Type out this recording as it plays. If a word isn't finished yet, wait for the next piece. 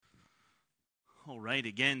All right,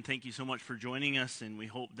 again, thank you so much for joining us, and we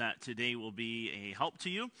hope that today will be a help to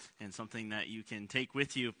you and something that you can take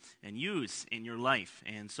with you and use in your life.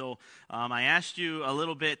 And so I asked you a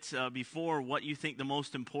little bit before what you think the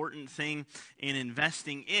most important thing in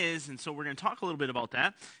investing is, and so we're going to talk a little bit about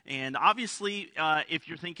that. And obviously, if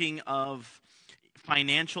you're thinking of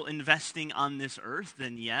financial investing on this earth,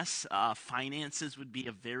 then yes, finances would be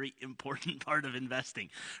a very important part of investing,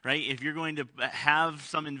 right? If you're going to have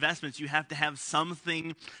some investments, you have to have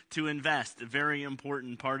something to invest, a very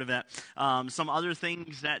important part of that. Some other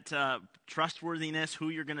things that trustworthiness, who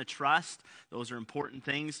you're going to trust, those are important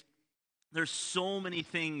things. There's so many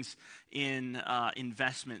things in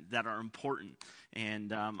investment that are important,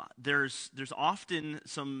 and there's often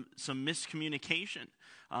some miscommunication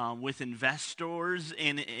with investors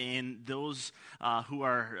and those who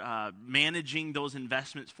are managing those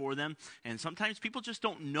investments for them. And sometimes people just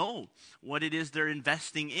don't know what it is they're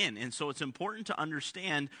investing in. And so it's important to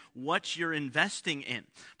understand what you're investing in.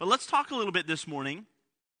 But let's talk a little bit this morning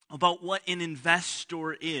about what an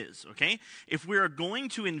investor is, okay? If we are going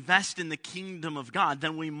to invest in the kingdom of God,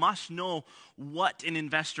 then we must know what an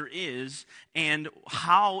investor is and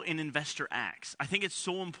how an investor acts. I think it's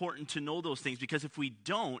so important to know those things, because if we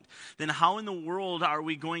don't, then how in the world are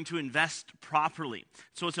we going to invest properly?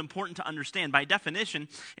 So it's important to understand. By definition,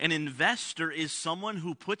 an investor is someone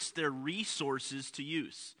who puts their resources to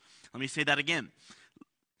use. Let me say that again.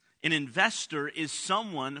 An investor is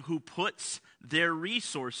someone who puts their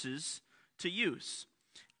resources to use.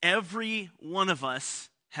 Every one of us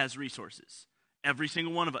has resources. Every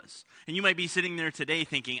single one of us. And you might be sitting there today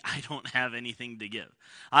thinking, I don't have anything to give.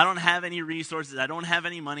 I don't have any resources. I don't have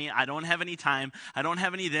any money. I don't have any time. I don't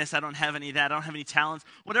have any this. I don't have any that. I don't have any talents.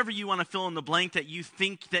 Whatever you want to fill in the blank that you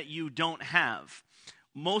think that you don't have.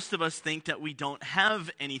 Most of us think that we don't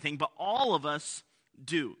have anything, but all of us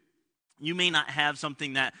do. You may not have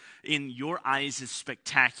something that in your eyes is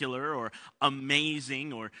spectacular or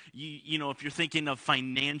amazing, or you know, if you're thinking of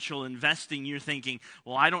financial investing, you're thinking,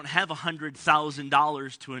 well, I don't have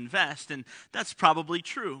 $100,000 to invest, and that's probably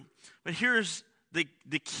true. But here's the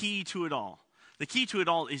key to it all. The key to it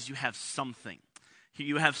all is you have something.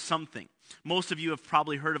 You have something. Most of you have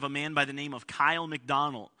probably heard of a man by the name of Kyle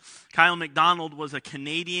McDonald. Kyle McDonald was a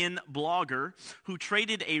Canadian blogger who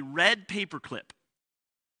traded a red paperclip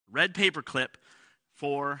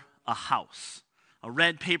for a house. A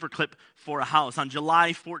red paperclip for a house. On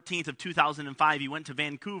July 14th of 2005, he went to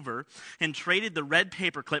Vancouver and traded the red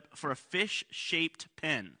paperclip for a fish-shaped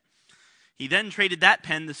pen. He then traded that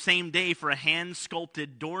pen the same day for a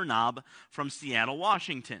hand-sculpted doorknob from Seattle,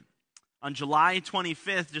 Washington. On July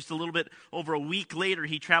 25th, just a little bit over a week later,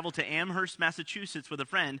 he traveled to Amherst, Massachusetts with a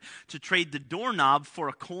friend to trade the doorknob for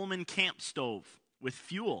a Coleman camp stove with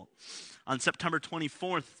fuel. On September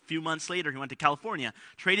 24th, a few months later, he went to California,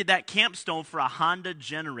 traded that camp stove for a Honda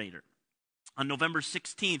generator. On November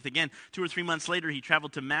 16th, again, 2 or 3 months later, he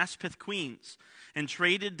traveled to Maspeth, Queens, and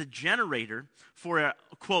traded the generator for a,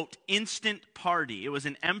 quote, instant party. It was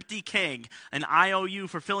an empty keg, an IOU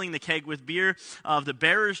for filling the keg with beer of the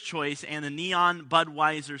bearer's choice and the neon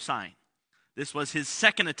Budweiser sign. This was his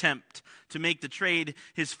second attempt to make the trade.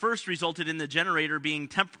 His first resulted in the generator being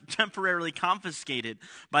temporarily confiscated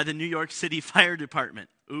by the New York City Fire Department.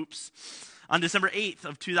 Oops. On December 8th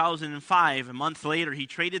of 2005, a month later, he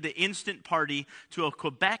traded the instant party to a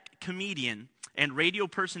Quebec comedian and radio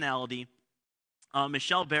personality,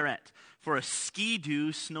 Michel Barrette, for a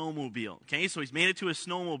Ski-Doo snowmobile. Okay, so he's made it to a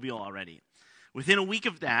snowmobile already. Within a week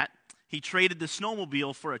of that, he traded the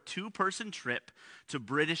snowmobile for a 2-person trip to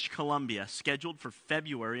British Columbia, scheduled for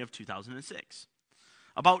February of 2006.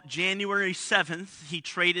 About January 7th, he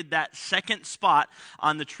traded that second spot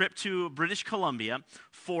on the trip to British Columbia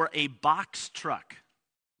for a box truck,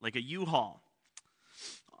 like a U-Haul.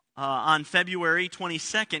 On February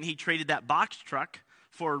 22nd, he traded that box truck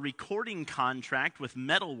for a recording contract with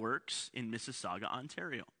Metalworks in Mississauga,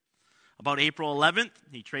 Ontario. About April 11th,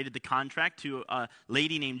 he traded the contract to a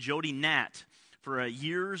lady named Jody Nat for a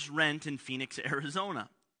year's rent in Phoenix, Arizona.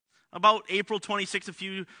 About April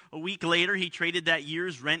 26th, a week later, he traded that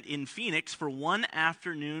year's rent in Phoenix for one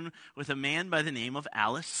afternoon with a man by the name of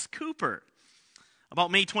Alice Cooper.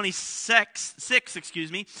 About May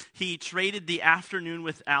 26th, he traded the afternoon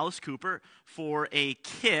with Alice Cooper for a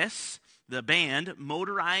Kiss, the band,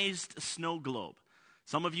 motorized snow globe.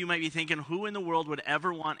 Some of you might be thinking, who in the world would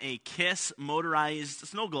ever want a Kiss motorized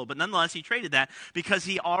snow globe? But nonetheless, he traded that because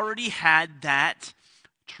he already had that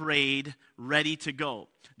trade ready to go.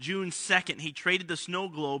 June 2nd, he traded the snow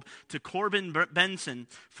globe to Corbin Benson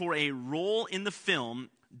for a role in the film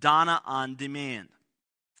Donna on Demand.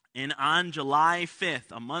 And on July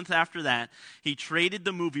 5th, a month after that, he traded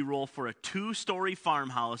the movie role for a 2-story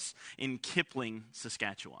farmhouse in Kipling,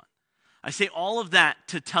 Saskatchewan. I say all of that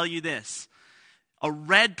to tell you this. A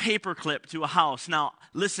red paperclip to a house. Now,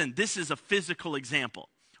 listen, this is a physical example.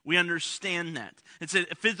 We understand that. It's a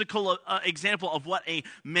physical example of what a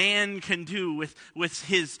man can do with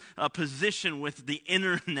his position, with the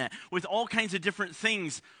internet, with all kinds of different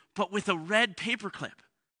things, but with a red paperclip.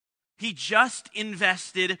 He just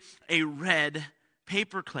invested a red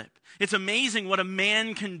paperclip. It's amazing what a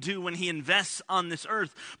man can do when he invests on this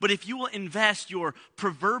earth. But if you will invest your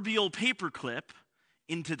proverbial paperclip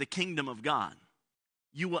into the kingdom of God,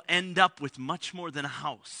 you will end up with much more than a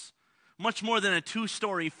house, much more than a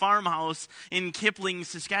 2-story farmhouse in Kipling,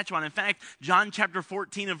 Saskatchewan. In fact, John chapter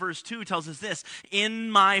 14 and verse 2 tells us this: "In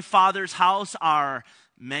my Father's house are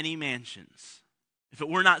many mansions. If it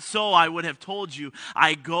were not so, I would have told you,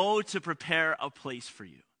 I go to prepare a place for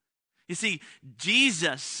you." You see,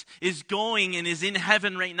 Jesus is going and is in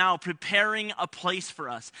heaven right now preparing a place for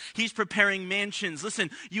us. He's preparing mansions.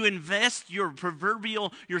 Listen, you invest your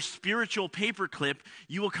proverbial, your spiritual paperclip,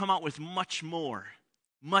 you will come out with much more,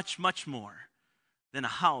 much, much more than a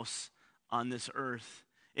house on this earth.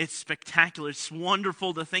 It's spectacular. It's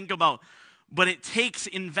wonderful to think about, but it takes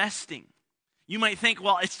investing. You might think,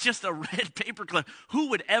 well, it's just a red paperclip. Who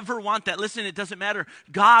would ever want that? Listen, it doesn't matter.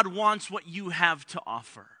 God wants what you have to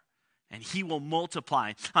offer, and he will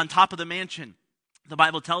multiply. On top of the mansion, the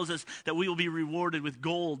Bible tells us that we will be rewarded with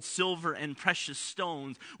gold, silver, and precious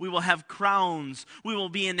stones. We will have crowns. We will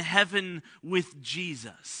be in heaven with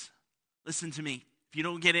Jesus. Listen to me. If you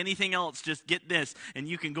don't get anything else, just get this, and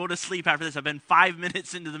you can go to sleep after this. I've been 5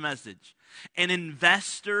 minutes into the message. An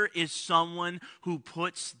investor is someone who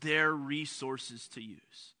puts their resources to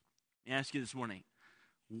use. Let me ask you this morning,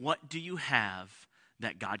 what do you have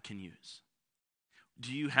that God can use?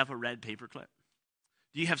 Do you have a red paperclip?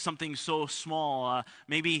 Do you have something so small,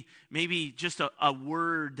 maybe just a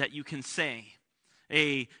word that you can say?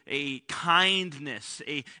 A kindness,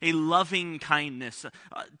 a loving kindness,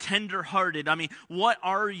 tender-hearted. I mean, what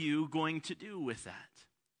are you going to do with that?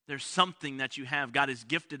 There's something that you have. God has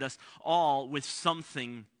gifted us all with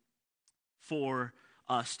something for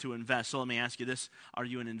us to invest. So let me ask you this. Are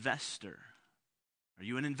you an investor? Are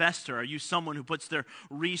you an investor? Are you someone who puts their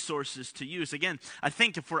resources to use? Again, I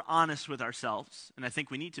think if we're honest with ourselves, and I think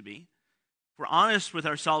we need to be, if we're honest with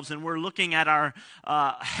ourselves and we're looking at our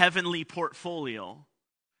heavenly portfolio,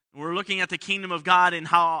 we're looking at the kingdom of God and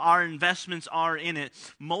how our investments are in it,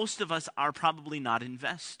 most of us are probably not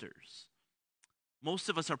investors. Most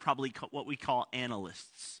of us are probably what we call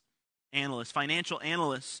analysts. Analysts, financial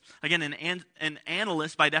analysts. Again, an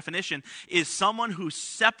analyst, by definition, is someone who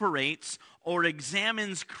separates or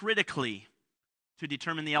examines critically to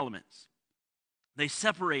determine the elements. They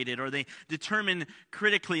separate it or they determine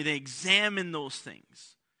critically, they examine those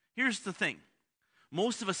things. Here's the thing.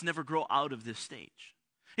 Most of us never grow out of this stage.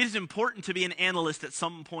 It is important to be an analyst at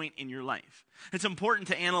some point in your life. It's important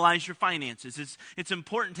to analyze your finances. It's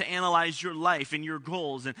important to analyze your life and your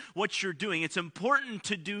goals and what you're doing. It's important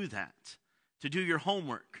to do that, to do your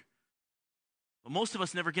homework. But most of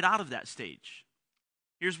us never get out of that stage.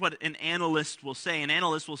 Here's what an analyst will say. An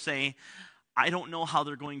analyst will say, I don't know how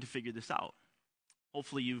they're going to figure this out.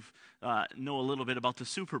 Hopefully you know a little bit about the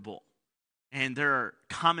Super Bowl. And there are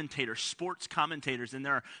commentators, sports commentators, and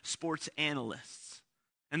there are sports analysts.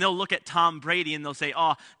 And they'll look at Tom Brady and they'll say,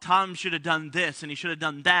 oh, Tom should have done this and he should have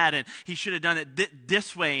done that and he should have done it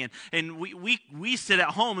this way. And we sit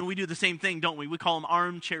at home and we do the same thing, don't we? We call them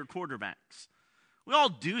armchair quarterbacks. We all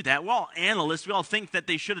do that. We're all analysts. We all think that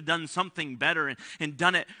they should have done something better and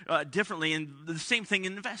done it differently. And the same thing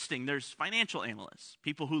in investing. There's financial analysts,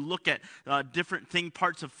 people who look at different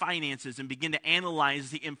parts of finances and begin to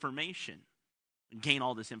analyze the information and gain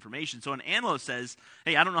all this information. So an analyst says,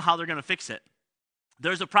 hey, I don't know how they're going to fix it.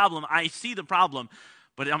 There's a problem. I see the problem,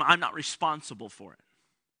 but I'm not responsible for it.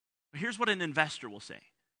 But here's what an investor will say.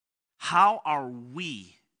 How are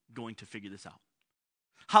we going to figure this out?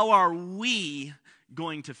 How are we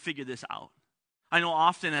going to figure this out? I know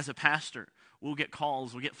often as a pastor, we'll get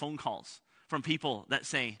phone calls from people that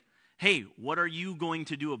say, hey, what are you going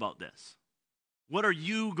to do about this? What are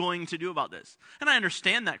you going to do about this? And I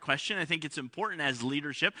understand that question. I think it's important as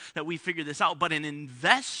leadership that we figure this out. But an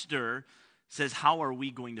investor says, how are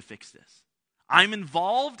we going to fix this? I'm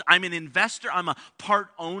involved. I'm an investor. I'm a part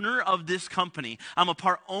owner of this company. I'm a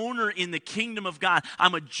part owner in the kingdom of God.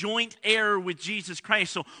 I'm a joint heir with Jesus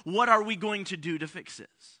Christ. So what are we going to do to fix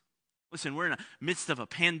this? Listen, we're in the midst of a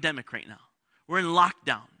pandemic right now. We're in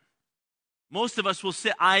lockdown. Most of us will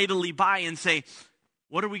sit idly by and say,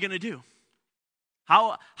 what are we going to do?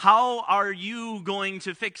 How are you going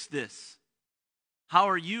to fix this? How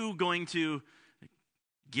are you going to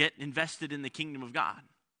get invested in the kingdom of God?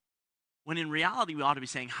 When in reality, we ought to be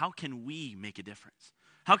saying, how can we make a difference?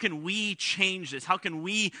 How can we change this? How can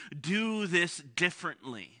we do this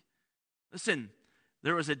differently? Listen,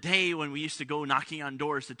 there was a day when we used to go knocking on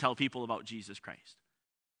doors to tell people about Jesus Christ.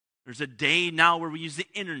 There's a day now where we use the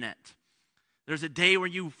internet. There's a day where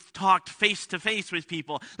you talked face to face with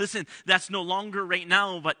people. Listen, that's no longer right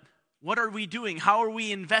now, but what are we doing? How are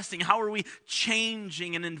we investing? How are we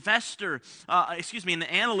changing? An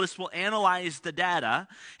analyst will analyze the data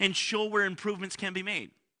and show where improvements can be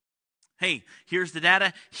made. Hey, here's the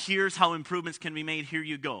data. Here's how improvements can be made. Here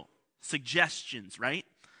you go. Suggestions, right?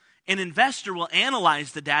 An investor will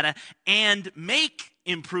analyze the data and make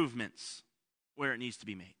improvements where it needs to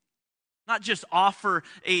be made. Not just offer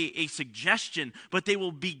a suggestion, but they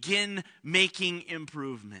will begin making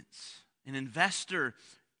improvements. An investor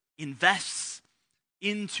invests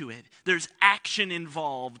into it. There's action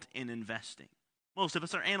involved in investing. Most of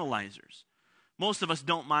us are analyzers. Most of us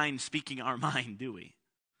don't mind speaking our mind, do we?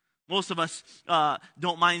 Most of us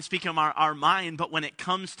don't mind speaking our mind, but when it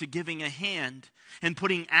comes to giving a hand and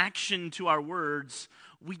putting action to our words,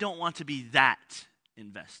 we don't want to be that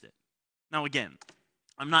invested. Now again,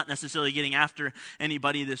 I'm not necessarily getting after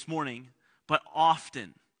anybody this morning, but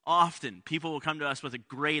often people will come to us with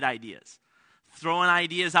great ideas. Throwing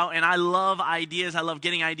ideas out, and I love ideas. I love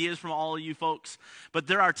getting ideas from all of you folks. But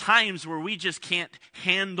there are times where we just can't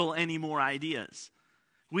handle any more ideas.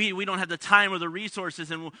 We don't have the time or the resources,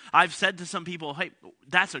 and I've said to some people, hey,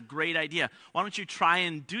 that's a great idea. Why don't you try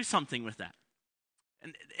and do something with that?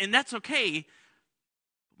 And that's okay.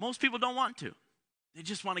 Most people don't want to. They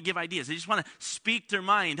just want to give ideas. They just want to speak their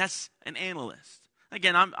mind. That's an analyst.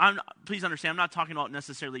 Again, please understand, I'm not talking about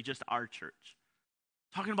necessarily just our church.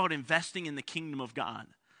 I'm talking about investing in the kingdom of God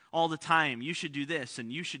all the time. You should do this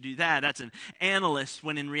and you should do that. That's an analyst,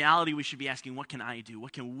 when in reality we should be asking, what can I do?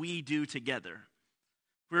 What can we do together?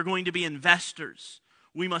 If we're going to be investors,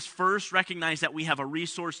 we must first recognize that we have a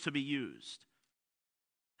resource to be used.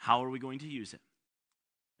 How are we going to use it?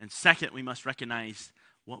 And second, we must recognize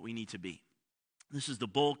what we need to be. This is the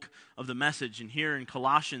bulk of the message. And here in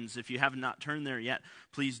Colossians, if you have not turned there yet,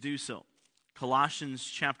 please do so. Colossians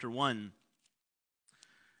chapter 1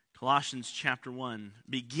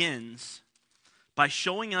 begins by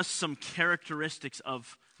showing us some characteristics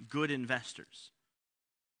of good investors.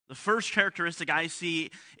 The first characteristic I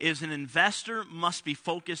see is an investor must be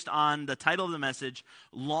focused on, the title of the message,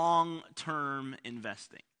 long-term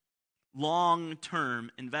investing.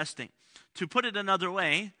 Long-term investing. To put it another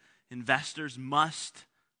way, investors must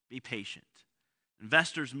be patient.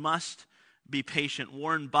 Investors must be patient.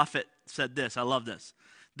 Warren Buffett said this. I love this.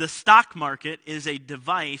 The stock market is a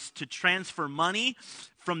device to transfer money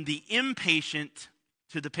from the impatient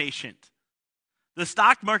to the patient. The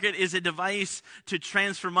stock market is a device to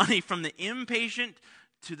transfer money from the impatient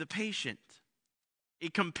to the patient. A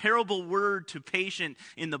comparable word to patient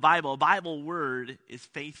in the Bible, a Bible word, is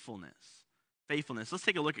faithfulness. Faithfulness. Let's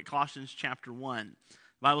take a look at Colossians chapter 1. The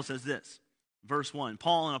Bible says this, verse 1,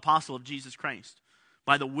 Paul, an apostle of Jesus Christ,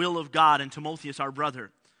 by the will of God, and Timotheus, our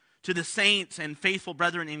brother, to the saints and faithful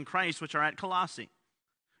brethren in Christ which are at Colossae.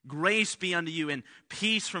 Grace be unto you and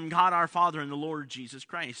peace from God our Father and the Lord Jesus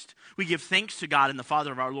Christ. We give thanks to God and the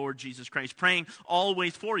Father of our Lord Jesus Christ, praying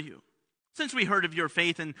always for you, since we heard of your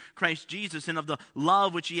faith in Christ Jesus and of the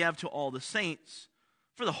love which ye have to all the saints,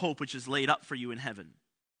 for the hope which is laid up for you in heaven,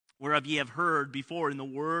 whereof ye have heard before in the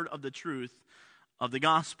word of the truth of the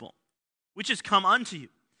gospel, which is come unto you,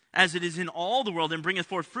 as it is in all the world, and bringeth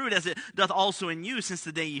forth fruit, as it doth also in you, since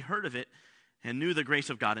the day ye heard of it, and knew the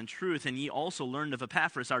grace of God in truth. And ye also learned of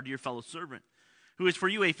Epaphras, our dear fellow servant, who is for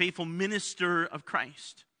you a faithful minister of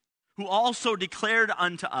Christ, who also declared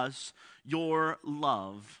unto us your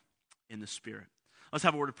love in the Spirit. Let's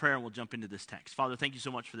have a word of prayer and we'll jump into this text. Father, thank you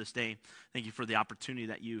so much for this day. Thank you for the opportunity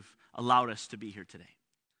that you've allowed us to be here today.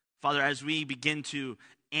 Father, as we begin to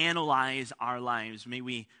analyze our lives, may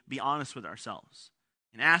we be honest with ourselves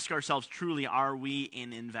and ask ourselves truly, are we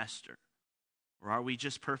an investor? Or are we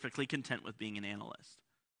just perfectly content with being an analyst?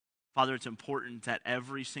 Father, it's important that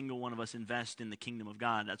every single one of us invest in the kingdom of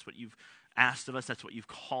God. That's what you've asked of us. That's what you've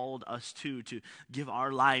called us to give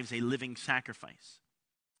our lives a living sacrifice.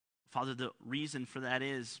 Father, the reason for that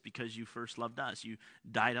is because you first loved us. You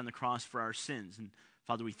died on the cross for our sins. And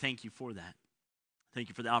Father, we thank you for that. Thank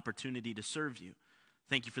you for the opportunity to serve you.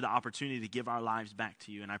 Thank you for the opportunity to give our lives back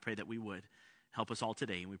to you. And I pray that we would. Help us all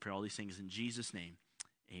today. And we pray all these things in Jesus' name.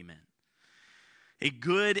 Amen. A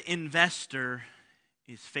good investor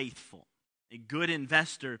is faithful. A good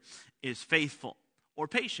investor is faithful. or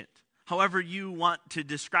patient. However you want to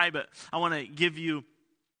describe it, I want to give you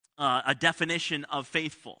a definition of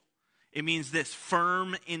faithful. It means this: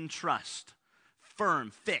 firm in trust,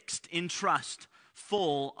 firm, fixed in trust,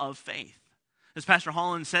 full of faith. As Pastor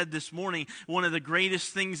Holland said this morning, one of the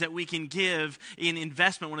greatest things that we can give in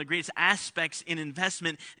investment, one of the greatest aspects in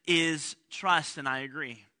investment is trust, and I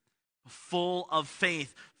agree. Full of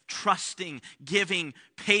faith, trusting, giving,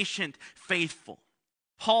 patient, faithful.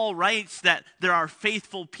 Paul writes that there are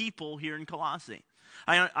faithful people here in Colossae.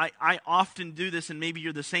 I often do this, and maybe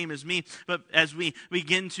you're the same as me, but as we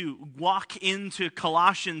begin to walk into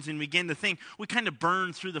Colossians and begin to think, we kind of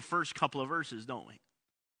burn through the first couple of verses, don't we?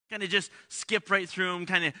 Kind of just skip right through them,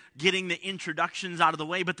 kind of getting the introductions out of the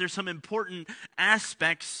way, but there's some important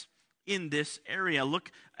aspects in this area.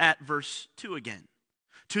 Look at verse 2 again.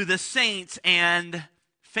 To the saints and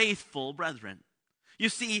faithful brethren. You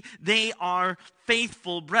see, they are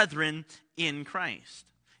faithful brethren in Christ.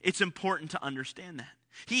 It's important to understand that.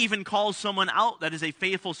 He even calls someone out that is a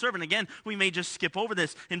faithful servant. Again, we may just skip over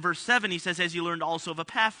this. In verse 7, he says, as you learned also of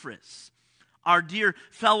Epaphras, our dear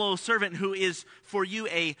fellow servant, who is for you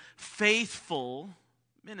a faithful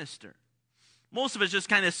minister. Most of us just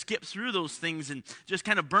kind of skip through those things and just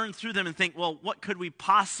kind of burn through them and think, well, what could we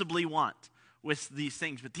possibly want with these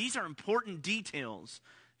things? But these are important details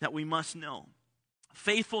that we must know.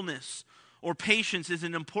 Faithfulness or patience is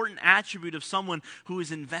an important attribute of someone who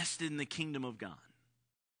is invested in the kingdom of God.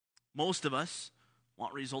 Most of us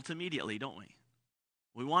want results immediately, don't we?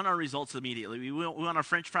 We want our results immediately. We want our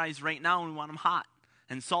French fries right now, and we want them hot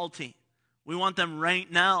and salty. We want them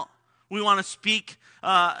right now. We want to speak,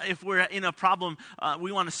 if we're in a problem,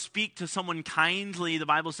 we want to speak to someone kindly. The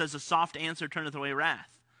Bible says a soft answer turneth away wrath.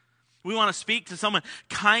 We want to speak to someone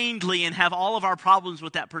kindly and have all of our problems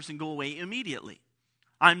with that person go away immediately.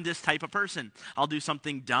 I'm this type of person. I'll do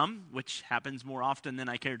something dumb, which happens more often than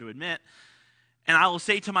I care to admit, and I will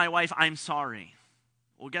say to my wife, I'm sorry.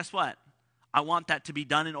 Well, guess what? I want that to be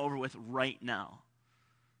done and over with right now.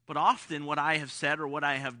 But often what I have said or what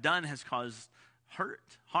I have done has caused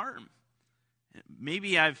hurt, harm.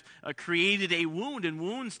 Maybe I've created a wound, and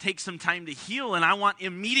wounds take some time to heal, and I want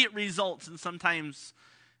immediate results, and sometimes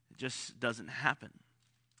it just doesn't happen.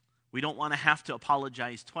 We don't want to have to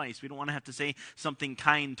apologize twice. We don't want to have to say something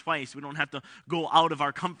kind twice. We don't have to go out of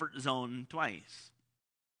our comfort zone twice.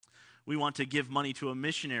 We want to give money to a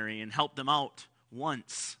missionary and help them out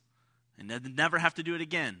once and then never have to do it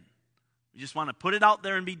again. We just want to put it out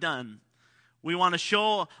there and be done. We want to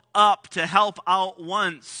show up to help out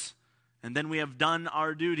once, and then we have done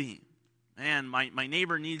our duty. Man, my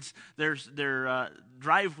neighbor needs their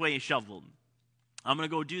driveway shoveled. I'm going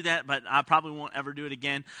to go do that, but I probably won't ever do it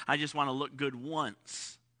again. I just want to look good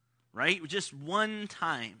once, right? Just one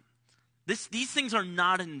time. These things are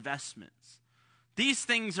not investments. These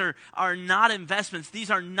things are not investments.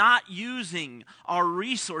 These are not using our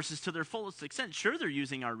resources to their fullest extent. Sure, they're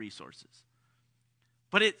using our resources.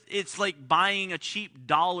 But it's like buying a cheap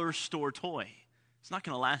dollar store toy. It's not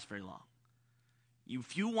going to last very long.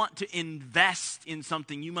 If you want to invest in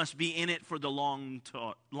something, you must be in it for the long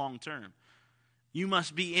term. You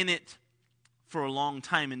must be in it for a long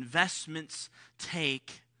time. Investments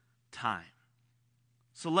take time.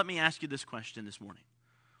 So let me ask you this question this morning.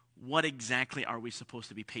 What exactly are we supposed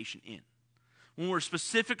to be patient in? When we're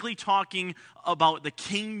specifically talking about the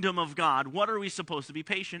kingdom of God, what are we supposed to be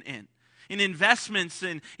patient in? In investments,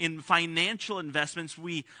 in financial investments,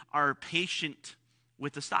 we are patient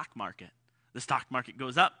with the stock market. The stock market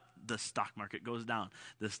goes up, the stock market goes down.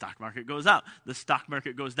 The stock market goes up, the stock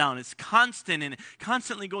market goes down. It's constant and it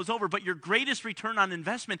constantly goes over, but your greatest return on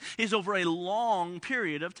investment is over a long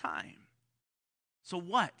period of time. So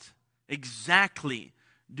what exactly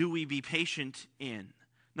do we be patient in?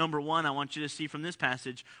 Number one, I want you to see from this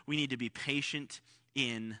passage, we need to be patient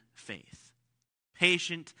in faith.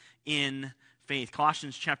 Patient in faith.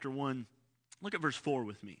 Colossians chapter 1, look at verse 4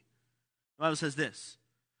 with me. The Bible says this: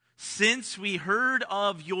 since we heard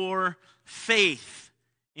of your faith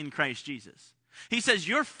in Christ Jesus. He says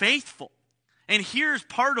you're faithful. And here's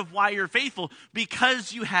part of why you're faithful,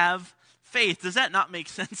 because you have faith. Does that not make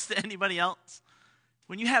sense to anybody else?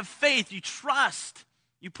 When you have faith, you trust.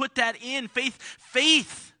 You put that in.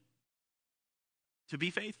 Faith to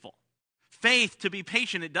be faithful. Faith to be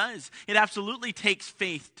patient. It does. It absolutely takes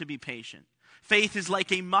faith to be patient. Faith is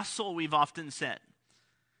like a muscle, we've often said.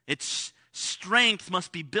 Its strength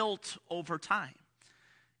must be built over time.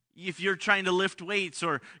 If you're trying to lift weights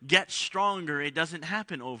or get stronger, it doesn't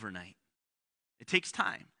happen overnight. It takes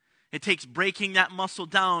time. It takes breaking that muscle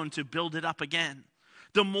down to build it up again.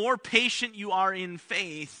 The more patient you are in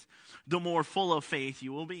faith, the more full of faith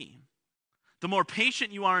you will be. The more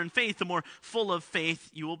patient you are in faith, the more full of faith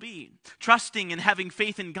you will be. Trusting and having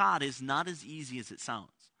faith in God is not as easy as it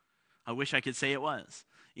sounds. I wish I could say it was.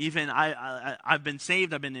 Even I've been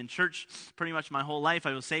saved. I've been in church pretty much my whole life.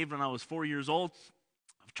 I was saved when I was 4 years old.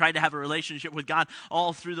 I've tried to have a relationship with God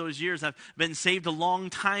all through those years. I've been saved a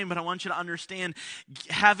long time, but I want you to understand,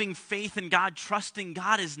 having faith in God, trusting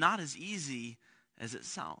God is not as easy as it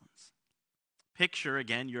sounds. Picture,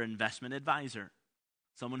 again, your investment advisor.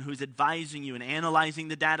 Someone who's advising you and analyzing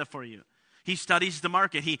the data for you. He studies the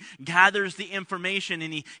market. He gathers the information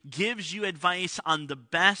and he gives you advice on the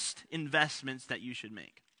best investments that you should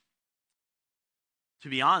make. To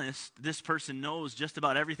be honest, this person knows just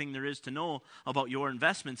about everything there is to know about your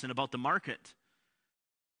investments and about the market.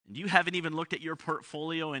 And you haven't even looked at your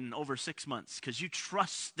portfolio in over 6 months because you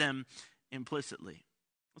trust them implicitly.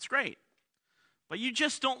 That's great. But you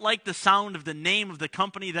just don't like the sound of the name of the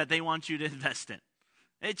company that they want you to invest in.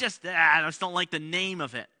 I just don't like the name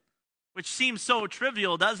of it, which seems so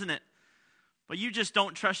trivial, doesn't it? But you just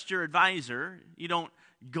don't trust your advisor. You don't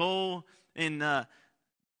go and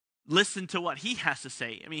listen to what he has to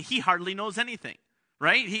say. I mean, he hardly knows anything,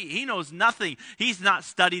 right? He knows nothing. He's not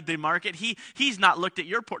studied the market. He's not looked at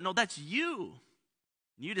your portfolio. No, that's you.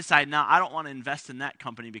 You decide, now I don't want to invest in that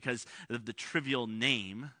company because of the trivial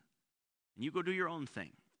name. And you go do your own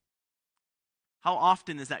thing. How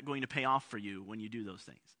often is that going to pay off for you when you do those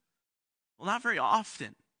things? Well, not very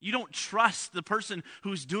often. You don't trust the person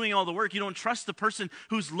who's doing all the work. You don't trust the person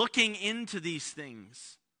who's looking into these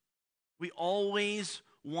things. We always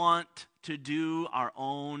want to do our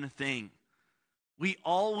own thing. We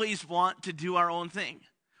always want to do our own thing.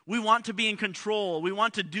 We want to be in control. We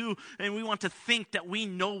want to do and we want to think that we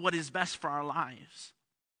know what is best for our lives.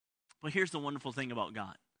 But here's the wonderful thing about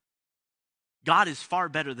God. God is far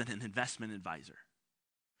better than an investment advisor.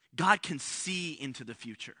 God can see into the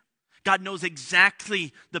future. God knows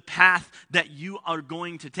exactly the path that you are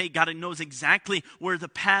going to take. God knows exactly where the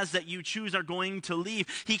paths that you choose are going to lead.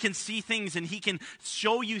 He can see things and he can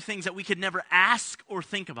show you things that we could never ask or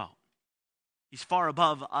think about. He's far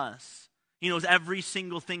above us. He knows every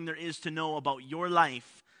single thing there is to know about your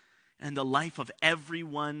life and the life of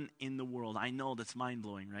everyone in the world. I know that's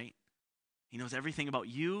mind-blowing, right? He knows everything about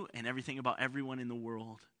you and everything about everyone in the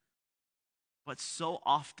world. But so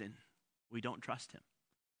often, we don't trust him.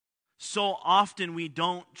 So often, we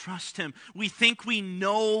don't trust him. We think we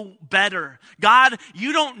know better. God,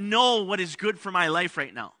 you don't know what is good for my life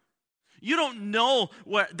right now. You don't know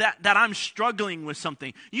that I'm struggling with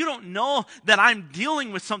something. You don't know that I'm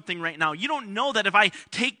dealing with something right now. You don't know that if I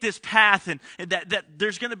take this path and that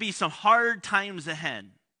there's going to be some hard times ahead.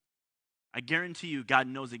 I guarantee you God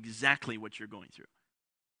knows exactly what you're going through.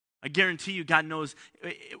 I guarantee you God knows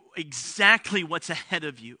exactly what's ahead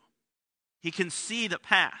of you. He can see the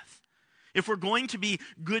path. If we're going to be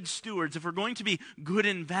good stewards, if we're going to be good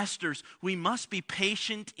investors, we must be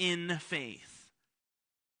patient in faith,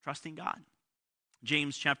 trusting God.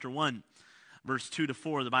 James chapter 1, verse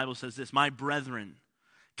 2-4, the Bible says this, "My brethren,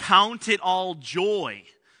 count it all joy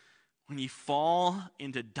when ye fall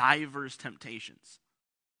into divers temptations.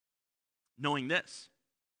 Knowing this,"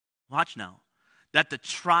 watch now, "that the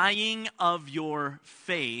trying of your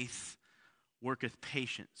faith worketh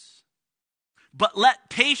patience. But let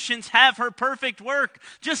patience have her perfect work."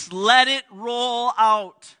 Just let it roll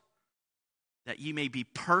out. "That ye may be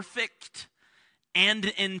perfect and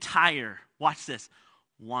entire." Watch this.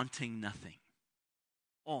 "Wanting nothing."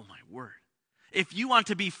 Oh my word. If you want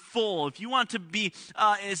to be full, if you want to be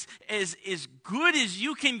as good as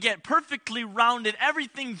you can get, perfectly rounded,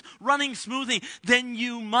 everything's running smoothly, then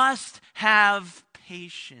you must have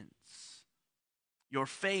patience. Your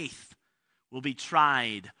faith will be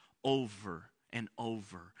tried over and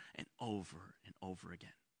over and over and over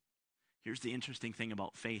again. Here's the interesting thing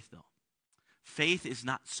about faith, though. Faith is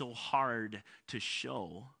not so hard to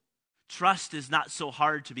show. Trust is not so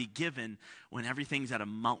hard to be given when everything's at a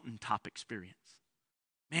mountaintop experience.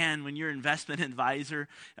 Man, when your investment advisor,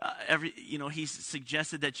 he's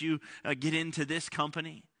suggested that you get into this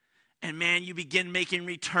company, and man, you begin making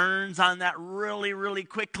returns on that really, really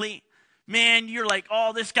quickly. Man, you're like,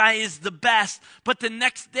 oh, this guy is the best. But the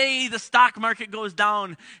next day, the stock market goes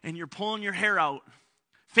down, and you're pulling your hair out.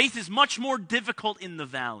 Faith is much more difficult in the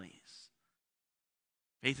valleys.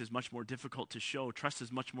 Faith is much more difficult to show. Trust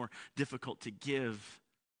is much more difficult to give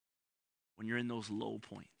when you're in those low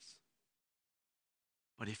points.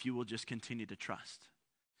 But if you will just continue to trust,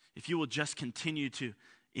 if you will just continue to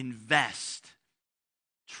invest,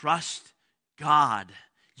 trust God,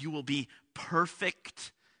 you will be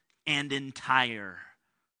perfect and entire,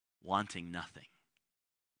 wanting nothing.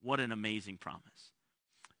 What an amazing promise.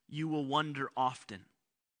 you will wonder often,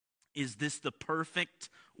 is this the perfect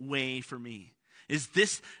way for me? Is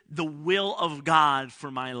this the will of God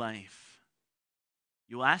for my life?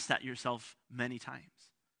 You'll ask that yourself many times.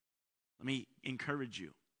 Let me encourage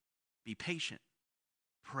you. Be patient.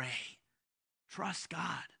 Pray. Trust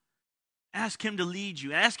God. Ask him to lead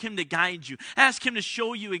you. Ask him to guide you. Ask him to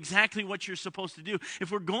show you exactly what you're supposed to do.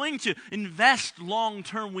 If we're going to invest long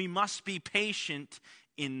term, we must be patient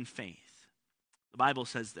in faith. The Bible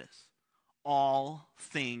says this: all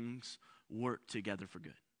things work together for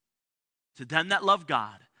good, to them that love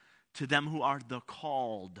God, to them who are the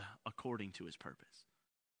called according to his purpose.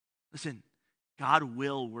 Listen, God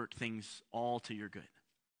will work things all to your good.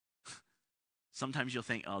 Sometimes you'll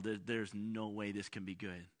think, oh, there's no way this can be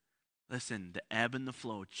good. Listen, the ebb and the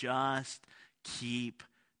flow, just keep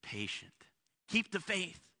patient. Keep the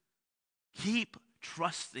faith. Keep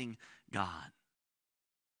trusting God.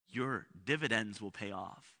 Your dividends will pay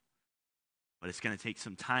off, but it's going to take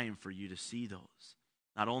some time for you to see those.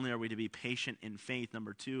 Not only are we to be patient in faith,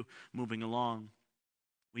 number 2, moving along,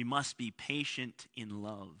 we must be patient in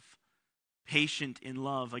love. Patient in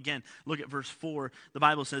love. Again, look at verse 4. The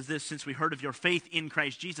Bible says this: since we heard of your faith in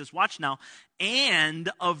Christ Jesus, watch now, and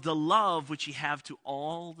of the love which ye have to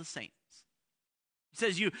all the saints. He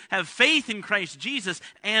says you have faith in Christ Jesus,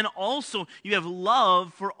 and also you have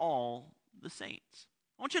love for all the saints.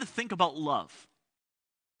 I want you to think about love.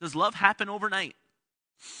 Does love happen overnight?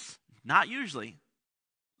 Not usually.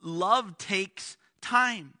 Love takes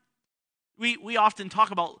time. We often talk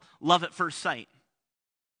about love at first sight.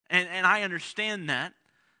 And I understand that,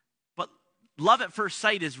 but love at first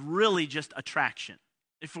sight is really just attraction.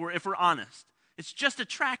 If we're honest, it's just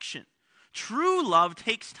attraction. True love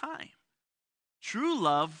takes time. True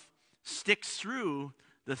love sticks through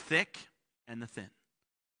the thick and the thin,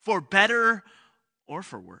 for better or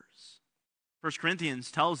for worse. 1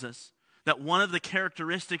 Corinthians tells us that one of the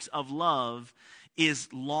characteristics of love is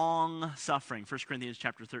long suffering. 1 Corinthians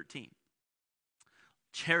chapter 13.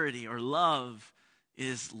 Charity or love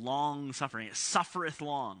is long suffering. It suffereth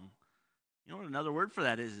long. You know what another word for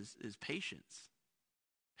that is patience.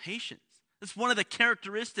 Patience. It's one of the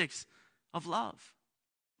characteristics of love.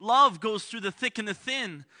 Love goes through the thick and the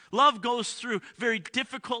thin. Love goes through very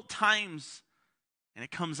difficult times, and it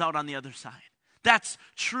comes out on the other side. That's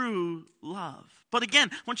true love. But again,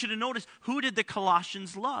 I want you to notice, who did the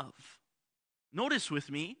Colossians love? Notice with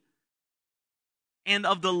me, and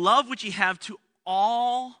of the love which ye have to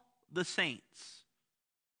all the saints.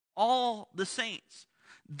 All the saints.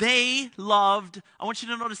 They loved, I want you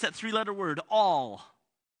to notice that 3-letter word, all.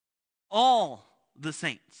 All the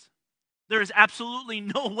saints. There is absolutely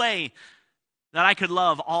no way that I could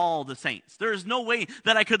love all the saints. There is no way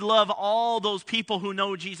that I could love all those people who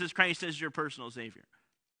know Jesus Christ as your personal Savior.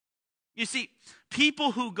 You see,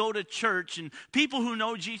 people who go to church and people who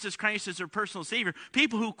know Jesus Christ as their personal Savior,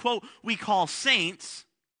 people who, quote, we call saints,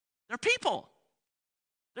 they're people.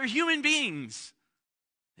 They're human beings.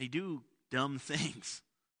 They do dumb things.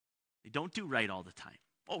 They don't do right all the time.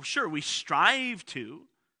 Oh, sure, we strive to,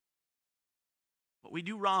 but we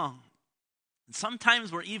do wrong. And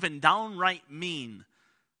sometimes we're even downright mean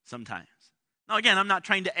sometimes. Now, again, I'm not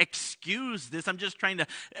trying to excuse this. I'm just trying to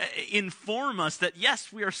inform us that,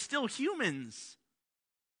 yes, we are still humans.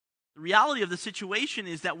 The reality of the situation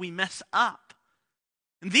is that we mess up.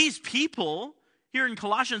 And these people here in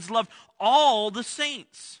Colossians loved all the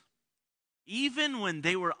saints, even when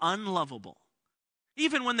they were unlovable,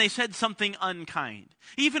 even when they said something unkind,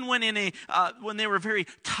 even when when they were very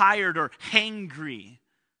tired or hangry,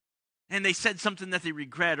 and they said something that they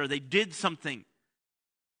regret or they did something.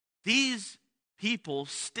 These people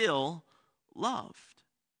still loved.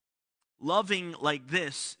 Loving like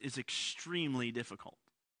this is extremely difficult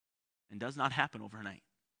and does not happen overnight.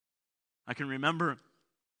 I can remember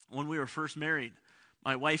when we were first married,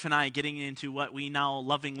 my wife and I getting into what we now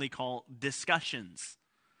lovingly call discussions.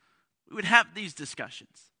 We would have these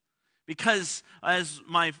discussions because, as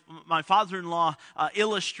my father-in-law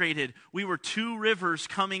illustrated, we were 2 rivers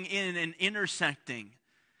coming in and intersecting.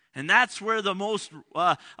 And that's where the most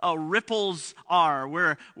ripples are,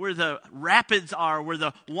 where the rapids are, where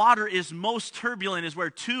the water is most turbulent, is where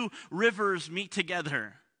 2 rivers meet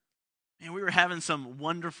together. And we were having some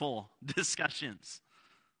wonderful discussions.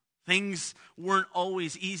 Things weren't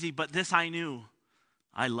always easy, but this I knew.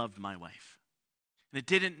 I loved my wife. And it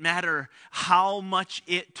didn't matter how much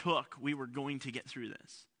it took, we were going to get through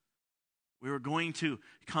this. We were going to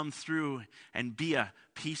come through and be a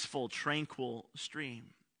peaceful, tranquil stream.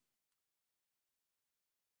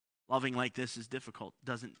 Loving like this is difficult.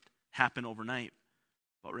 Doesn't happen overnight.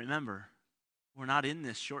 But remember, we're not in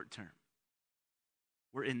this short term.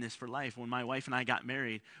 We're in this for life. When my wife and I got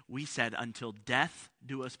married, we said, until death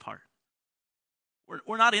do us part.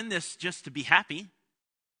 We're not in this just to be happy.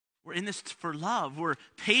 We're in this for love. We're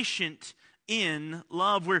patient in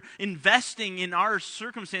love. We're investing in our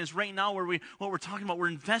circumstance right now what we're talking about. We're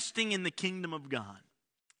investing in the kingdom of God.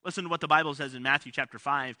 Listen to what the Bible says in Matthew chapter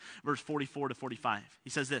 5, verse 44 to 45. He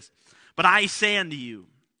says this, "But I say unto you,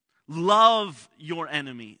 love your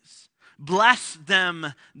enemies. Bless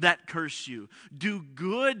them that curse you. Do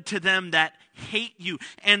good to them that hate you.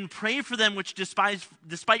 And pray for them which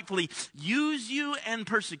despitefully use you and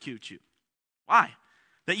persecute you." Why?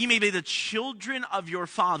 "That ye may be the children of your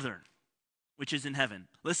Father, which is in heaven."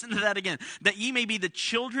 Listen to that again. "That ye may be the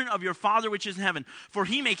children of your Father which is in heaven. For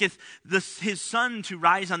he maketh his sun to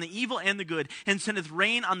rise on the evil and the good, and sendeth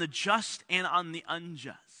rain on the just and on the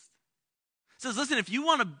unjust." It says, listen, if you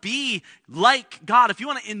want to be like God, if you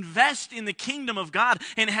want to invest in the kingdom of God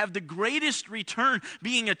and have the greatest return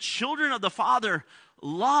being a children of the Father,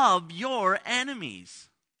 love your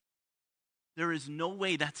enemies. There is no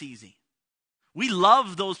way that's easy. We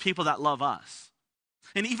love those people that love us.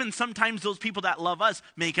 And even sometimes those people that love us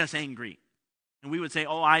make us angry. And we would say,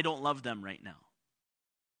 oh, I don't love them right now.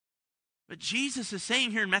 But Jesus is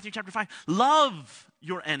saying here in Matthew chapter 5, love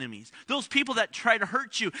your enemies. Those people that try to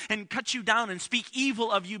hurt you and cut you down and speak evil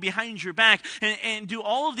of you behind your back and do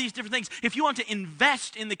all of these different things. If you want to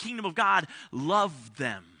invest in the kingdom of God, love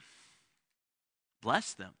them.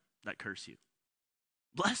 Bless them that curse you.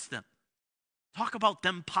 Bless them. Talk about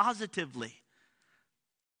them positively.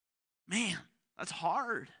 Man, that's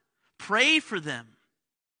hard. Pray for them.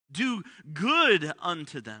 Do good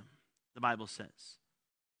unto them, the Bible says.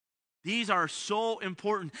 These are so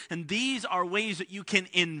important, and these are ways that you can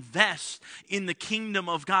invest in the kingdom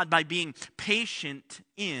of God by being patient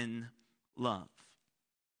in love.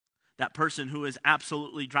 That person who is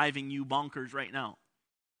absolutely driving you bonkers right now,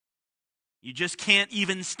 you just can't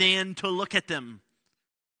even stand to look at them.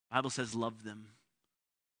 The Bible says love them.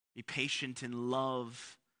 Be patient in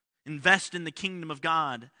love. Invest in the kingdom of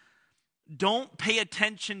God. Don't pay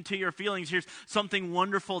attention to your feelings. Here's something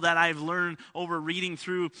wonderful that I've learned over reading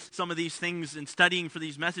through some of these things and studying for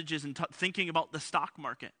these messages and thinking about the stock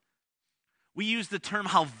market. We use the term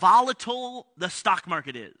how volatile the stock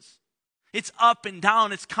market is. It's up and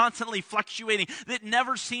down. It's constantly fluctuating. It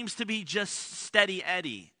never seems to be just steady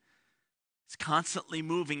eddy. It's constantly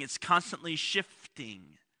moving. It's constantly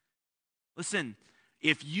shifting. Listen,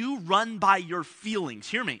 if you run by your feelings,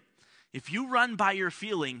 hear me. If you run by your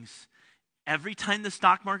feelings, every time the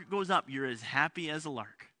stock market goes up, you're as happy as a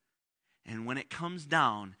lark. And when it comes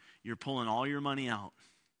down, you're pulling all your money out.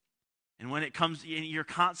 And when it comes, you're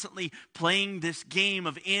constantly playing this game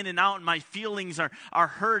of in and out, and my feelings are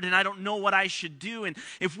hurt, and I don't know what I should do. And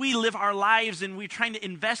if we live our lives and we're trying to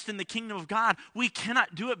invest in the kingdom of God, we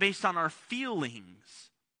cannot do it based on our feelings.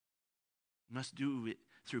 We must do it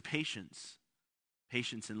through patience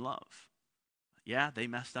and love. Yeah, they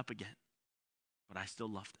messed up again, but I still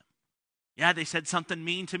love them. Yeah, they said something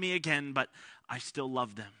mean to me again, but I still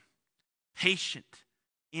love them. Patient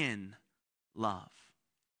in love.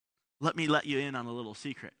 Let me let you in on a little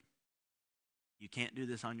secret. You can't do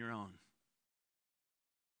this on your own.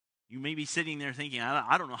 You may be sitting there thinking,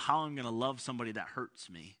 I don't know how I'm going to love somebody that hurts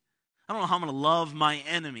me. I don't know how I'm going to love my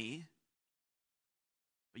enemy.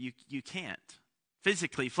 But you can't.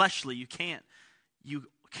 Physically, fleshly, you can't. You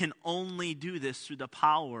can only do this through the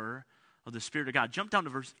power of the Spirit of God. Jump down to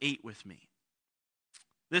verse 8 with me.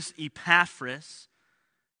 This Epaphras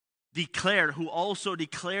declared, who also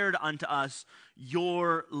declared unto us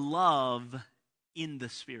your love in the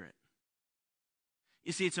Spirit.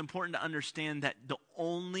 You see, it's important to understand that the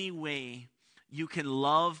only way you can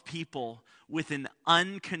love people with an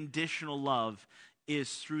unconditional love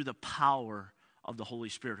is through the power of the Holy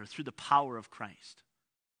Spirit, or through the power of Christ.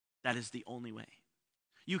 That is the only way.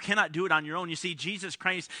 You cannot do it on your own. You see, Jesus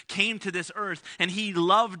Christ came to this earth and he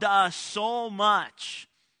loved us so much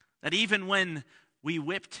that even when we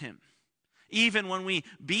whipped him, even when we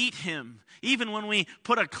beat him, even when we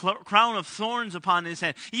put a crown of thorns upon his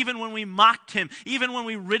head, even when we mocked him, even when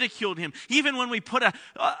we ridiculed him, even when we put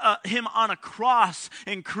him on a cross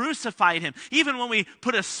and crucified him, even when we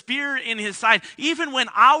put a spear in his side, even when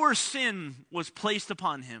our sin was placed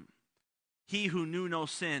upon him, he who knew no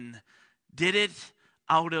sin did it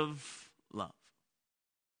out of love.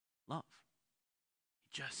 Love.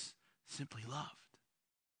 He just simply loved.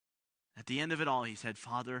 At the end of it all, he said,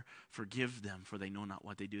 Father, forgive them, for they know not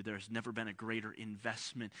what they do. There's never been a greater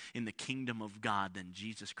investment in the kingdom of God than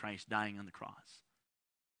Jesus Christ dying on the cross.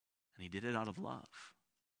 And he did it out of love.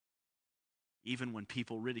 Even when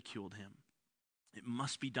people ridiculed him, it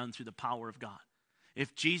must be done through the power of God.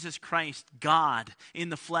 If Jesus Christ, God in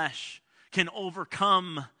the flesh, can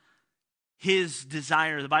overcome his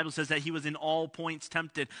desire, the Bible says that he was in all points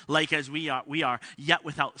tempted, like as we are, yet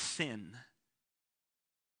without sin.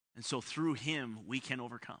 And so through him, we can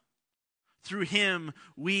overcome. Through him,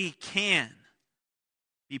 we can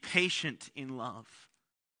be patient in love.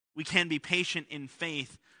 We can be patient in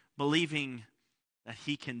faith, believing that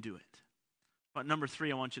he can do it. But number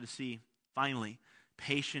 3, I want you to see, finally,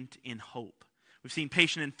 patient in hope. We've seen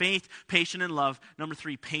patient in faith, patient in love. Number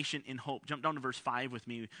 3, patient in hope. Jump down to verse 5 with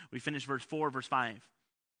me. We finished verse 4, verse 5.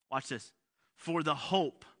 Watch this. For the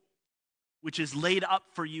hope which is laid up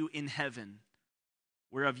for you in heaven,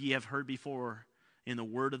 whereof ye have heard before in the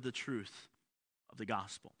word of the truth of the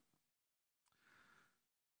gospel.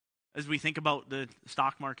 As we think about the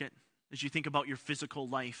stock market, as you think about your physical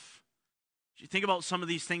life, as you think about some of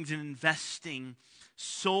these things in investing,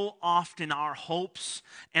 so often our hopes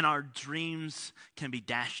and our dreams can be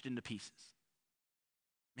dashed into pieces.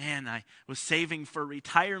 Man, I was saving for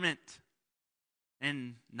retirement,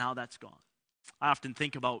 and now that's gone. I often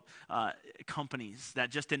think about companies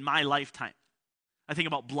that just in my lifetime, I think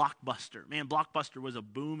about Blockbuster. Man, Blockbuster was a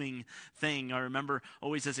booming thing. I remember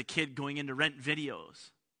always as a kid going in to rent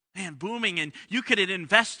videos. Man, booming, and you could have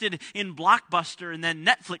invested in Blockbuster, and then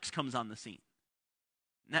Netflix comes on the scene.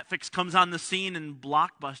 Netflix comes on the scene, and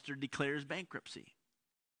Blockbuster declares bankruptcy.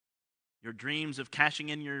 Your dreams of cashing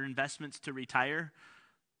in your investments to retire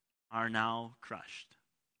are now crushed.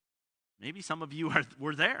 Maybe some of you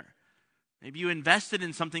were there. Maybe you invested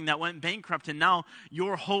in something that went bankrupt, and now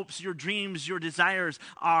your hopes, your dreams, your desires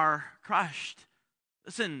are crushed.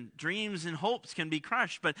 Listen, dreams and hopes can be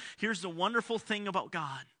crushed, but here's the wonderful thing about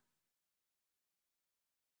God.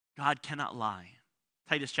 God cannot lie.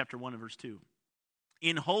 Titus chapter 1 and verse 2.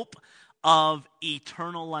 In hope of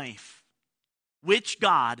eternal life, which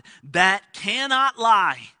God, that cannot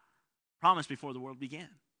lie, promised before the world began.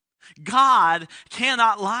 God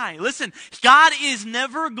cannot lie. Listen, God is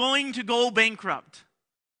never going to go bankrupt.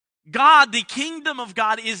 God, the kingdom of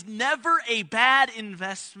God, is never a bad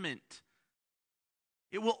investment.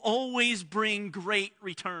 It will always bring great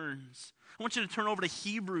returns. I want you to turn over to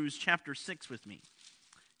Hebrews chapter 6 with me.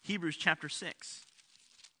 Hebrews chapter 6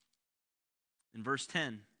 in verse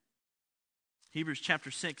 10. Hebrews chapter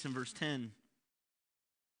 6 and verse 10.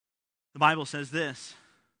 The Bible says this,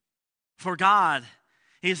 for God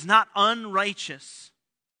is not unrighteous,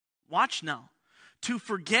 watch now, to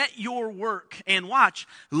forget your work and watch,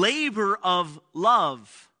 labor of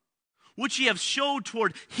love, which ye have showed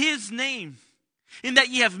toward his name, in that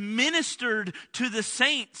ye have ministered to the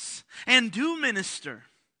saints and do minister.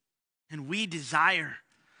 And we desire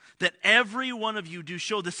that every one of you do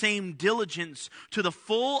show the same diligence to the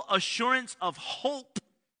full assurance of hope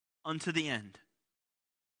unto the end.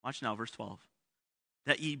 Watch now, verse 12.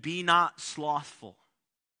 That ye be not slothful,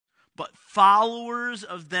 but followers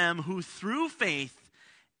of them who through faith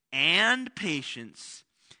and patience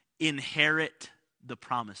inherit the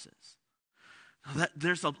promises. Now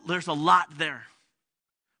there's a lot there.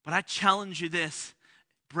 But I challenge you this.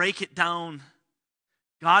 Break it down.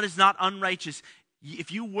 God is not unrighteous.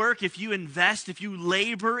 If you work, if you invest, if you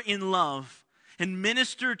labor in love and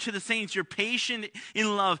minister to the saints, you're patient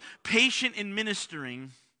in love, patient in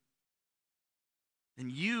ministering,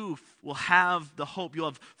 then you will have the hope.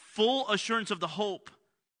 You'll have full assurance of the hope,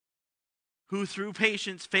 who through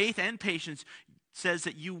patience, faith and patience, says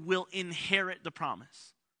that you will inherit the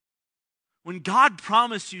promise. When God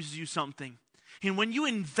promises you something, and when you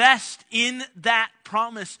invest in that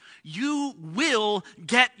promise, you will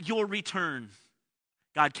get your return.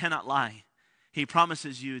 God cannot lie. He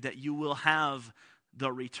promises you that you will have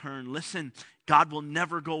the return. Listen, God will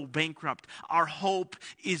never go bankrupt. Our hope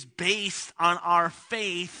is based on our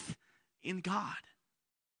faith in God.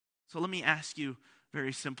 So let me ask you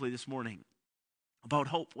very simply this morning about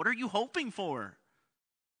hope. What are you hoping for?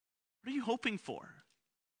 What are you hoping for?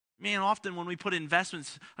 Man, often when we put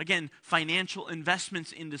investments, again, financial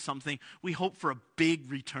investments into something, we hope for a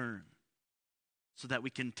big return so that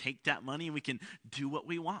we can take that money and we can do what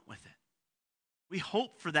we want with it. We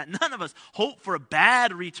hope for that. None of us hope for a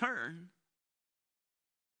bad return.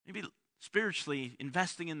 Maybe spiritually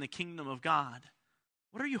investing in the kingdom of God.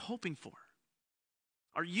 What are you hoping for?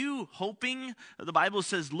 Are you hoping, the Bible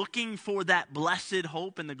says, looking for that blessed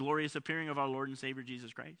hope and the glorious appearing of our Lord and Savior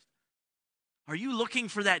Jesus Christ? Are you looking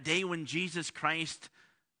for that day when Jesus Christ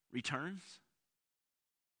returns?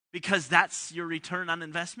 Because that's your return on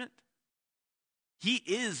investment? He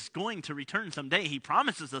is going to return someday. He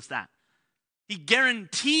promises us that. He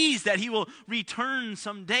guarantees that he will return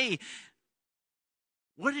someday.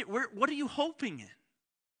 What are you hoping in?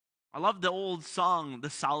 I love the old song, The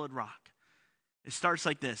Solid Rock. It starts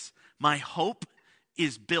like this: my hope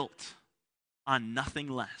is built on nothing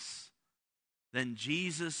less than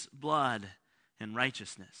Jesus' blood and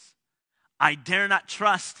righteousness. I dare not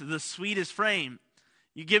trust the sweetest frame.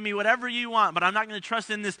 You give me whatever you want, but I'm not going to trust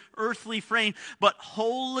in this earthly frame, but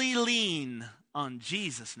wholly lean on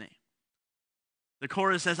Jesus' name. The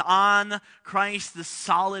chorus says, on Christ the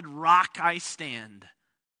solid rock I stand.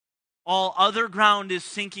 All other ground is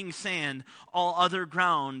sinking sand. All other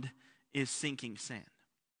ground is sinking sand.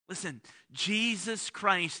 Listen, Jesus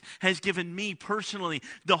Christ has given me personally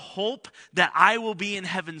the hope that I will be in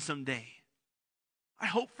heaven someday. I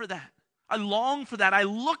hope for that. I long for that. I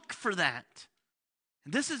look for that.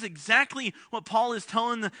 And this is exactly what Paul is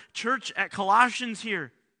telling the church at Colossians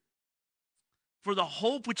here. For the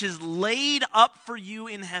hope which is laid up for you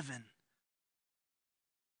in heaven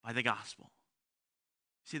by the gospel.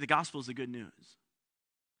 See, the gospel is the good news.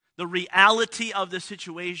 The reality of the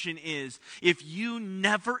situation is, if you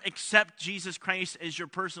never accept Jesus Christ as your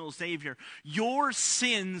personal Savior, your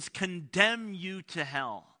sins condemn you to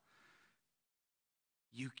hell.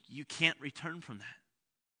 You can't return from that.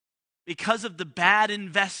 Because of the bad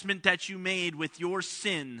investment that you made with your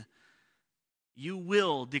sin, you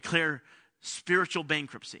will declare spiritual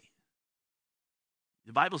bankruptcy.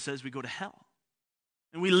 The Bible says we go to hell.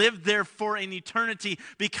 And we live there for an eternity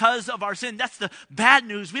because of our sin. That's the bad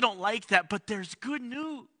news. We don't like that, but there's good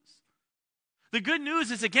news. The good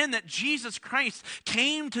news is, again, that Jesus Christ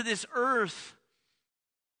came to this earth,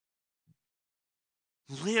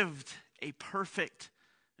 lived a perfect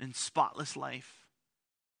and spotless life.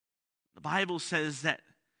 The Bible says that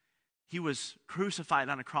he was crucified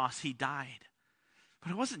on a cross. He died.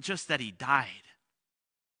 But it wasn't just that he died.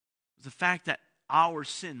 It was the fact that our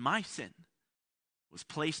sin, my sin, was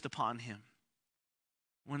placed upon him.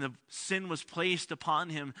 When the sin was placed upon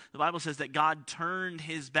him, the Bible says that God turned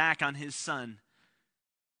his back on his son,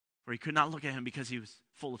 for he could not look at him because he was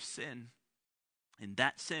full of sin. And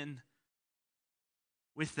that sin,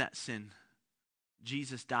 with that sin,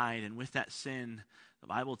 Jesus died. And with that sin, the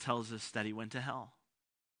Bible tells us that he went to hell.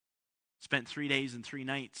 Spent 3 days and 3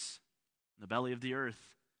 nights in the belly of the earth.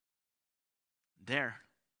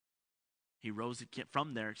 He rose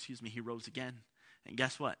again. And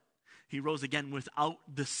guess what? He rose again without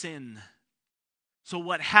the sin. So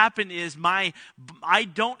what happened is I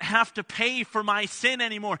don't have to pay for my sin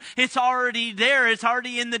anymore. It's already there. It's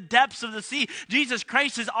already in the depths of the sea. Jesus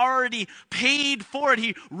Christ has already paid for it.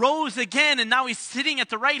 He rose again, and now he's sitting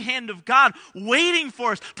at the right hand of God, waiting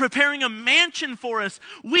for us, preparing a mansion for us.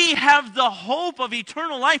 We have the hope of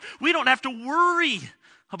eternal life. We don't have to worry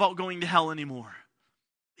about going to hell anymore,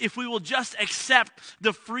 if we will just accept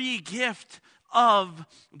the free gift of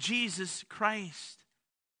Jesus Christ.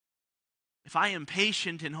 If I am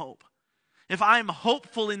patient in hope, if I'm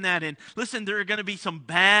hopeful in that, and listen, there are going to be some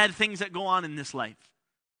bad things that go on in this life.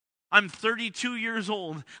 I'm 32 years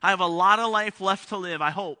old. I have a lot of life left to live, I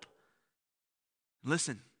hope.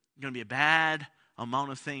 Listen, there's going to be a bad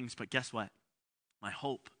amount of things, but guess what? My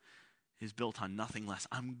hope is built on nothing less.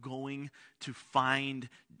 I'm going to find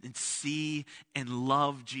and see and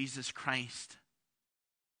love Jesus Christ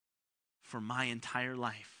for my entire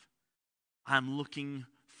life. I'm looking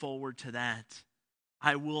forward to that.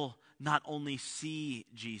 I will not only see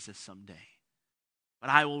Jesus someday, but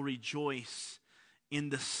I will rejoice in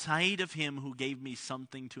the sight of him who gave me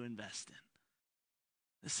something to invest in.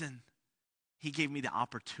 Listen, he gave me the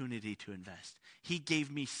opportunity to invest. He gave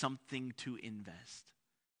me something to invest.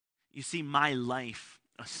 You see, my life,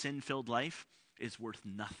 a sin-filled life, is worth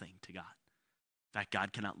nothing to God. In fact,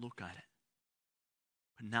 God cannot look at it.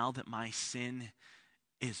 But now that my sin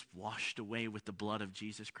is washed away with the blood of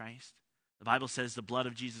Jesus Christ, the Bible says the blood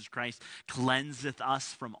of Jesus Christ cleanseth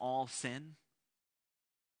us from all sin.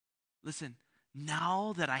 Listen,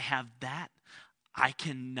 now that I have that, I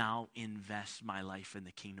can now invest my life in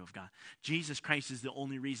the kingdom of God. Jesus Christ is the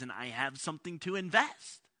only reason I have something to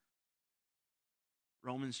invest.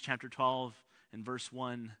 Romans chapter 12 and verse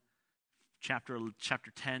 1, chapter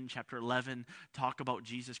 10, chapter 11, talk about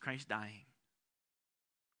Jesus Christ dying.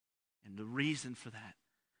 And the reason for that.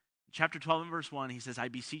 Chapter 12 and verse 1, he says, I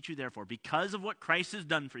beseech you therefore, because of what Christ has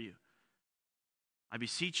done for you, I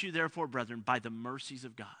beseech you therefore, brethren, by the mercies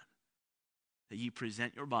of God, that ye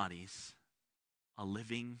present your bodies a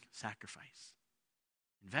living sacrifice.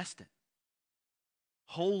 Invest it.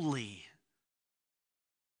 Holy,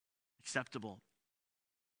 acceptable.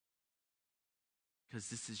 Because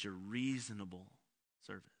this is your reasonable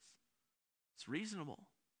service. It's reasonable.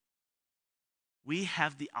 We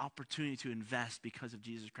have the opportunity to invest because of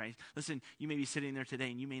Jesus Christ. Listen, you may be sitting there today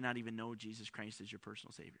and you may not even know Jesus Christ as your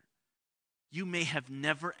personal Savior. You may have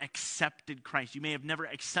never accepted Christ. You may have never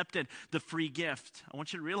accepted the free gift. I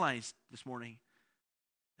want you to realize this morning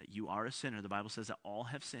that you are a sinner. The Bible says that all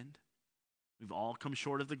have sinned. We've all come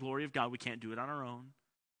short of the glory of God. We can't do it on our own.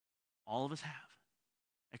 All of us have.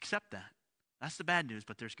 Accept that. That's the bad news,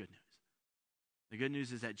 but there's good news. The good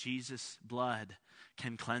news is that Jesus' blood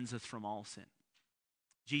can cleanse us from all sin.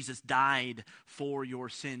 Jesus died for your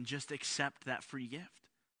sin. Just accept that free gift.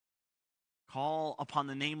 Call upon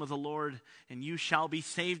the name of the Lord, and you shall be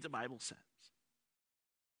saved, the Bible says.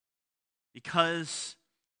 Because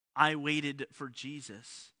I waited for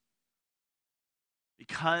Jesus,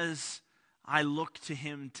 because I look to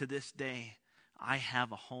him to this day, I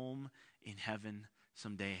have a home in heaven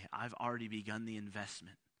someday. I've already begun the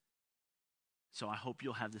investment. So I hope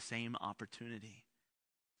you'll have the same opportunity.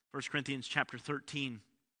 1 Corinthians chapter 13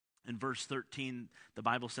 and verse 13, the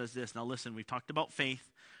Bible says this. Now listen, we've talked about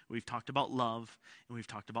faith, we've talked about love, and we've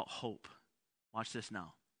talked about hope. Watch this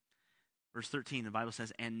now. Verse 13, the Bible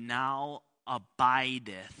says, and now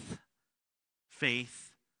abideth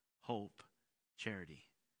faith, hope, charity.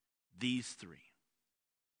 These three.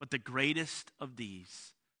 But the greatest of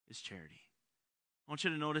these is charity. I want you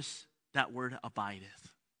to notice that word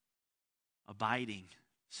abideth. Abiding,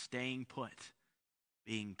 staying put,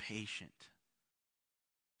 being patient.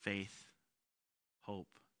 Faith,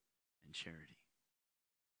 hope, and charity.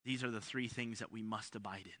 These are the three things that we must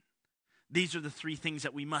abide in. These are the three things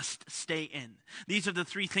that we must stay in. These are the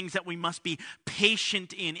three things that we must be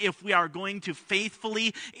patient in if we are going to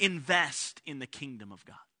faithfully invest in the kingdom of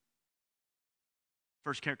God.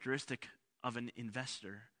 First characteristic of an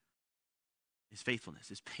investor is faithfulness,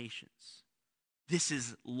 is patience. This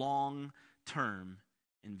is long-term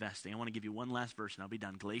investing. I want to give you one last verse and I'll be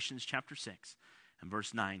done. Galatians chapter 6 and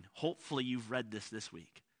verse 9. Hopefully you've read this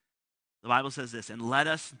week. The Bible says this, and let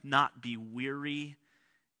us not be weary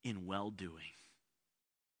in well-doing.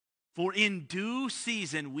 For in due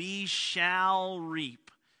season we shall reap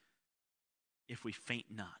if we faint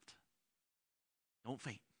not. Don't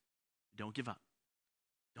faint. Don't give up.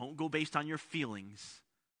 Don't go based on your feelings.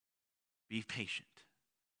 Be patient.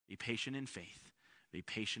 Be patient in faith. Be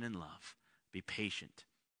patient in love. Be patient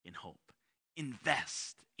in hope.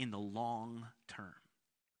 Invest in the long term.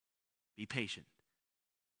 Be patient.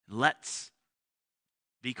 Let's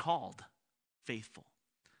be called faithful.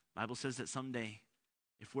 The Bible says that someday,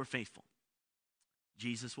 if we're faithful,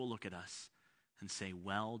 Jesus will look at us and say,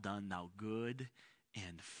 well done, thou good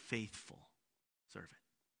and faithful servant.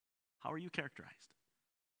 How are you characterized?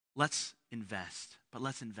 Let's invest, but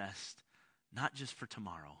let's invest not just for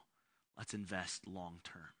tomorrow. Let's invest long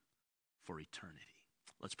term for eternity.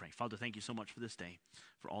 Let's pray. Father, thank you so much for this day,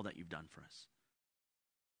 for all that you've done for us.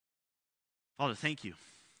 Father, thank you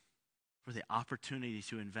for the opportunity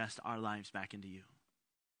to invest our lives back into you.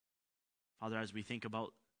 Father, as we think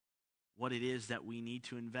about what it is that we need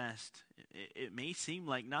to invest, it may seem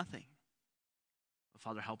like nothing. But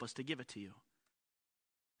Father, help us to give it to you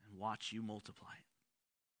and watch you multiply it.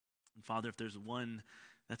 And Father, if there's one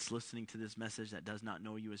that's listening to this message that does not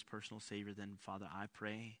know you as personal Savior, then Father, I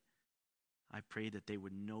pray that they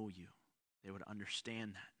would know you. They would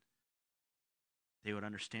understand that. They would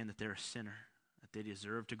understand that they're a sinner, that they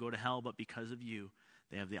deserve to go to hell, but because of you,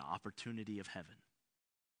 they have the opportunity of heaven.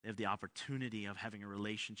 They have the opportunity of having a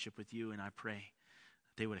relationship with you, and I pray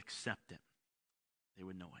that they would accept it. They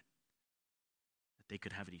would know it. That they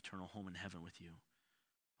could have an eternal home in heaven with you.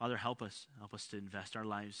 Father, help us. Help us to invest our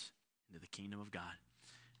lives into the kingdom of God.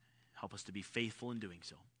 Help us to be faithful in doing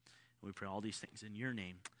so. And we pray all these things in your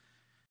name.